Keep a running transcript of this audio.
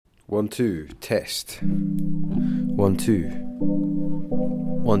1 2 test. 1 2.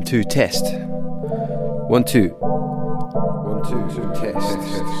 1 2 test. 1 2. 1 2 test.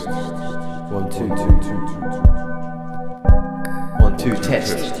 1 2 1 2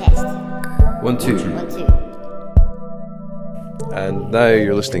 test. 1 2. And now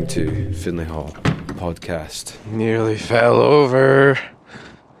you're listening to Finlay Hall podcast. Nearly fell over.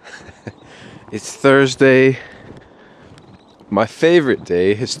 It's Thursday. My favourite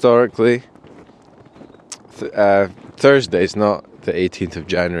day, historically. Thursday's not the 18th of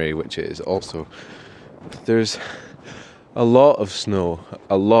January, which it is also. There's a lot of snow.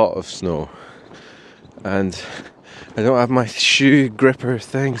 And I don't have my shoe gripper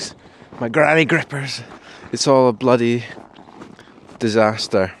things, my granny grippers. It's all a bloody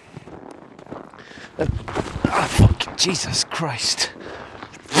disaster. Fuck, Jesus Christ.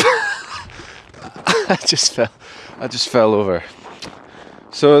 I just fell over.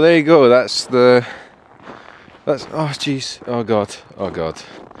 So there you go. That's oh jeez. Oh god.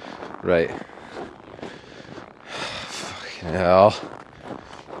 Right. Fucking hell.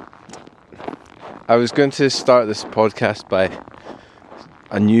 I was going to start this podcast by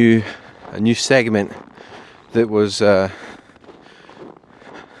a new segment that was I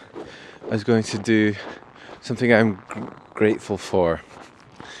was going to do something I'm grateful for.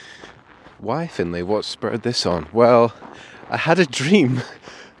 Why, Finlay? What spurred this on? Well, I had a dream,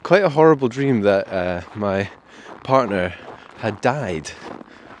 quite a horrible dream, that my partner had died.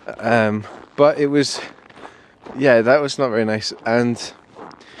 But it was, that was not very nice. And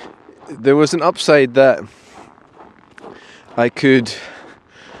there was an upside that I could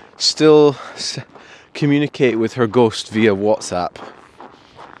still communicate with her ghost via WhatsApp.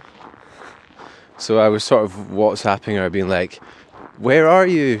 So I was sort of WhatsApping her, being like, "Where are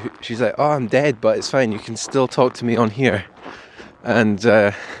you?" She's like, "Oh, I'm dead, but it's fine. You can still talk to me on here." And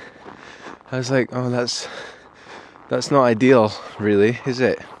I was like, "Oh, that's not ideal, really, is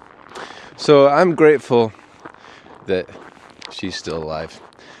it?" So I'm grateful that she's still alive.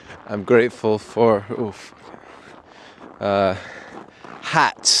 I'm grateful for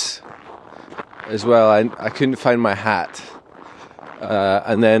hats as well. I couldn't find my hat,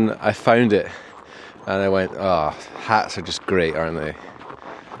 and then I found it. And I went, hats are just great, aren't they?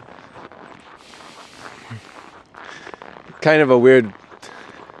 Kind of a weird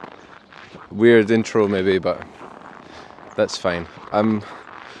intro maybe, but that's fine. I'm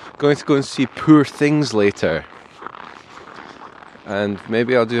going to go and see Poor Things later. And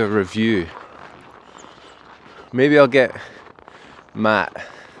maybe I'll do a review. Maybe I'll get Matt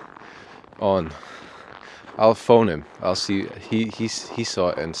on. I'll phone him. I'll see. He saw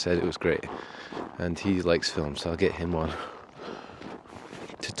it and said it was great. And he likes film, so I'll get him on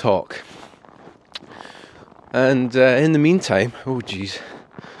to talk. And in the meantime,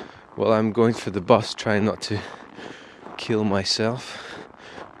 while I'm going for the bus, trying not to kill myself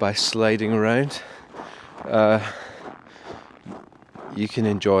by sliding around, you can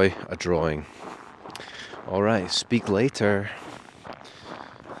enjoy a drawing. Alright, speak later.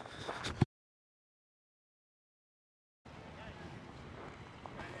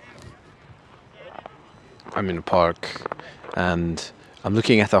 I'm in a park and I'm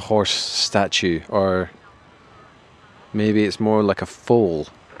looking at a horse statue, or maybe it's more like a foal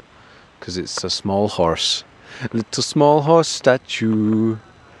because it's a small horse. Little small horse statue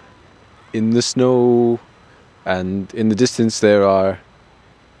in the snow, and in the distance there are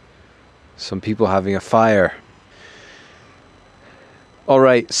some people having a fire.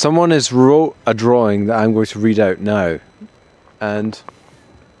 Alright, someone has wrote a drawing that I'm going to read out now, and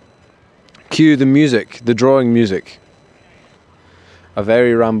cue the music, the drawing music. A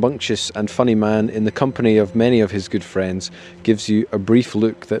very rambunctious and funny man in the company of many of his good friends gives you a brief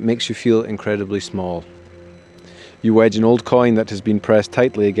look that makes you feel incredibly small. You wedge an old coin that has been pressed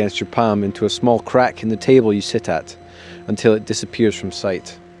tightly against your palm into a small crack in the table you sit at until it disappears from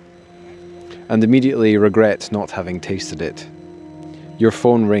sight, and immediately regret not having tasted it. Your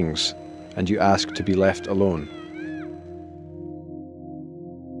phone rings and you ask to be left alone.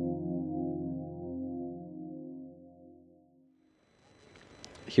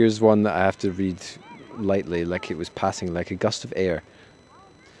 Here's one that I have to read lightly, like it was passing like a gust of air.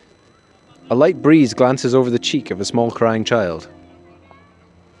 A light breeze glances over the cheek of a small crying child.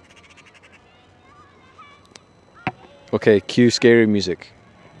 Okay, cue scary music.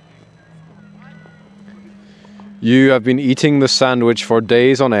 You have been eating the sandwich for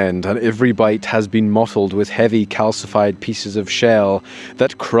days on end, and every bite has been mottled with heavy calcified pieces of shell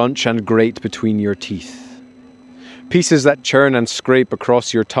that crunch and grate between your teeth. Pieces that churn and scrape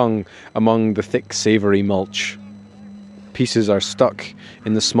across your tongue among the thick savoury mulch. pieces are stuck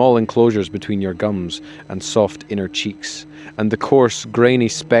in the small enclosures between your gums and soft inner cheeks, and the coarse, grainy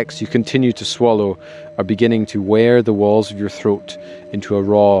specks you continue to swallow are beginning to wear the walls of your throat into a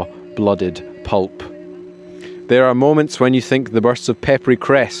raw, blooded pulp. There are moments when you think the bursts of peppery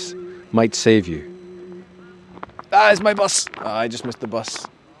cress might save you. Ah, it's my bus! Oh, I just missed the bus.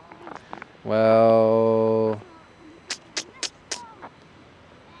 Well...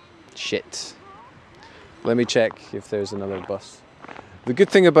 shit. Let me check if there's another bus. The good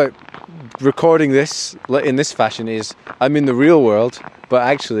thing about recording this in this fashion is I'm in the real world, but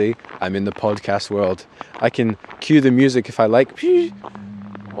actually I'm in the podcast world. I can cue the music if I like,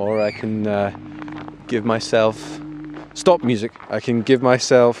 or I can give myself stop music. I can give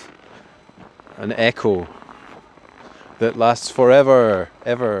myself an echo that lasts forever,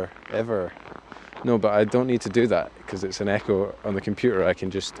 ever. No, but I don't need to do that because it's an echo on the computer. I can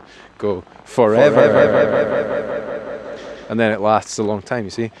just go forever. And then it lasts a long time,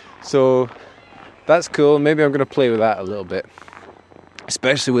 you see. So that's cool. Maybe I'm going to play with that a little bit,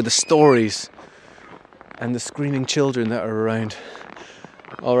 especially with the stories and the screaming children that are around.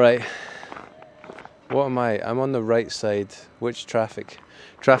 All right. What am I? I'm on the right side. Which traffic?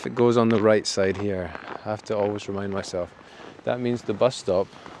 Traffic goes on the right side here. I have to always remind myself. That means the bus stop.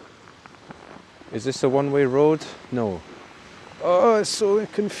 Is this a one-way road? No. Oh, it's so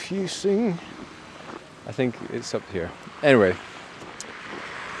confusing. I think it's up here. Anyway,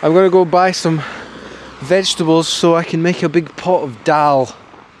 I'm going to go buy some vegetables so I can make a big pot of dal.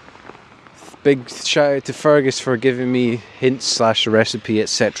 Big shout out to Fergus for giving me hints / recipe,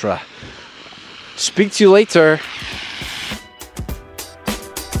 etc. Speak to you later.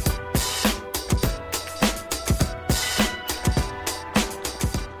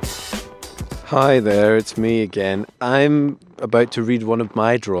 Hi there, it's me again. I'm about to read one of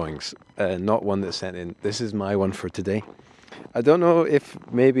my drawings, not one that's sent in. This is my one for today. I don't know if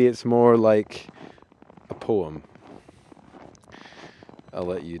maybe it's more like a poem. I'll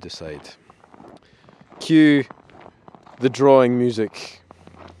let you decide. Cue the drawing music.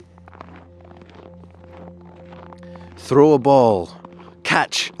 Throw a ball,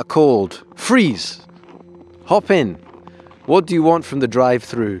 catch a cold, freeze, hop in. What do you want from the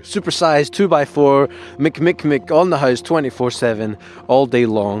drive-through? Supersized 2x4, Mick on the house 24/7, all day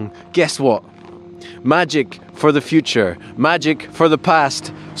long. Guess what? Magic for the future, magic for the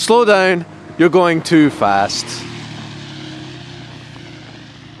past. Slow down, you're going too fast.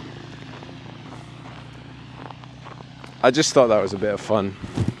 I just thought that was a bit of fun.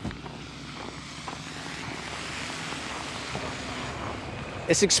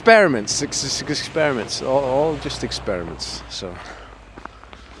 It's experiments, all just experiments, so.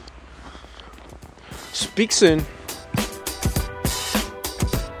 Speak soon.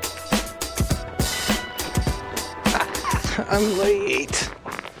 I'm late.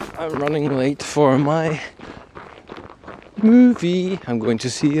 I'm running late for my movie. I'm going to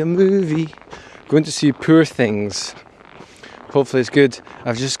see a movie. I'm going to see Poor Things. Hopefully it's good.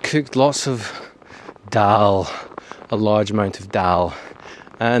 I've just cooked lots of dal, a large amount of dal.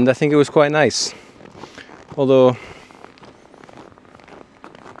 And I think it was quite nice. Although,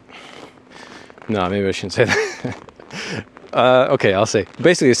 no, maybe I shouldn't say that. Okay, I'll say.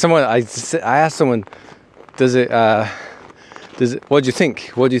 Basically, I asked someone, what do you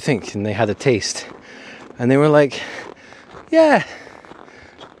think? What do you think? And they had a taste. And they were like, yeah.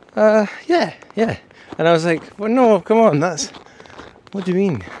 And I was like, well, no, come on, what do you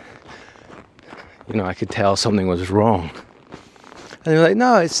mean? You know, I could tell something was wrong. And they're like,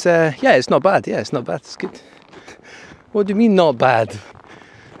 no, it's not bad. Yeah, it's not bad. It's good. What do you mean not bad?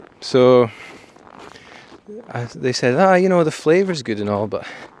 So they said, the flavor's good and all, but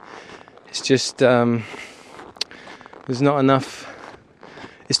it's just there's not enough.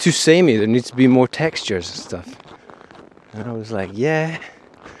 It's too samey. There needs to be more textures and stuff. And I was like, yeah,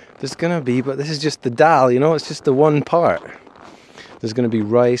 there's gonna be, but this is just the dal. It's just the one part. There's gonna be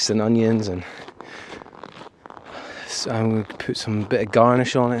rice and onions and. I'm going to put some bit of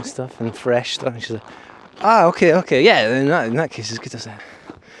garnish on it and stuff, and fresh stuff. And she's like, okay, yeah, in that case it's good as that.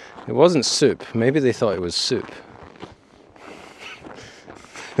 It wasn't soup. Maybe they thought it was soup.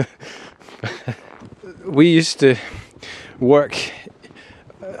 We used to work,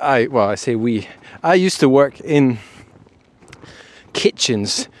 I say we. I used to work in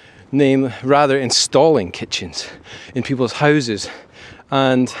kitchens, installing kitchens in people's houses.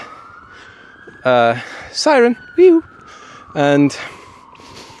 And siren, whew. And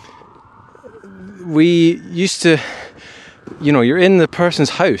we used to, you're in the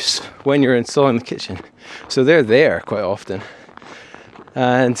person's house when you're installing the kitchen, so they're there quite often,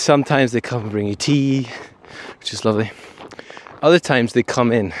 and sometimes they come and bring you tea, which is lovely, Other times they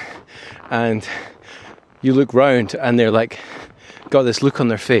come in and you look round and they're like, got this look on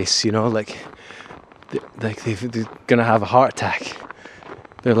their face, you know, like they're gonna have a heart attack.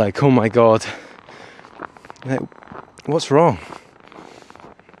 They're like, oh my God, like, what's wrong?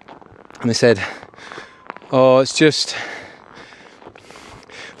 And they said, oh, it's just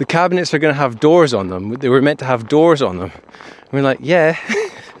the cabinets are going to have doors on them. They were meant to have doors on them. And we're like, yeah,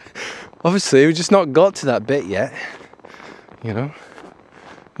 obviously we've just not got to that bit yet, you know,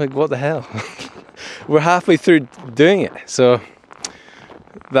 like what the hell. We're halfway through doing it. So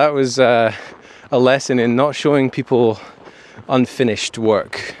that was a lesson in not showing people unfinished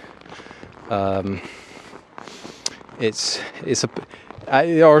work. Or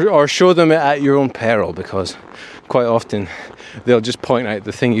show them it at your own peril, because quite often they'll just point out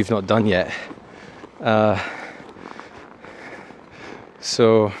the thing you've not done yet.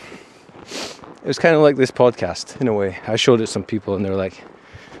 So it was kind of like this podcast in a way. I showed it to some people and they were like,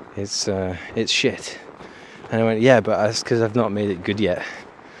 it's shit. And I went, yeah, but that's because I've not made it good yet.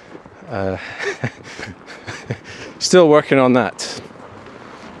 Still working on that.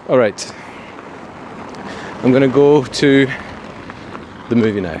 Alright, I'm going to go to the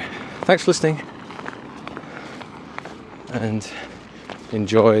movie now. Thanks for listening, and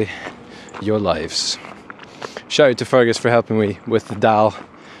enjoy your lives. Shout out to Fergus for helping me with the DAL,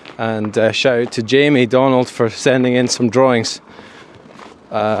 and shout out to Jamie Donald for sending in some drawings,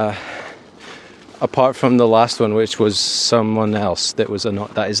 apart from the last one, which was someone else that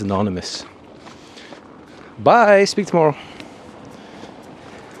is anonymous. Bye, speak tomorrow.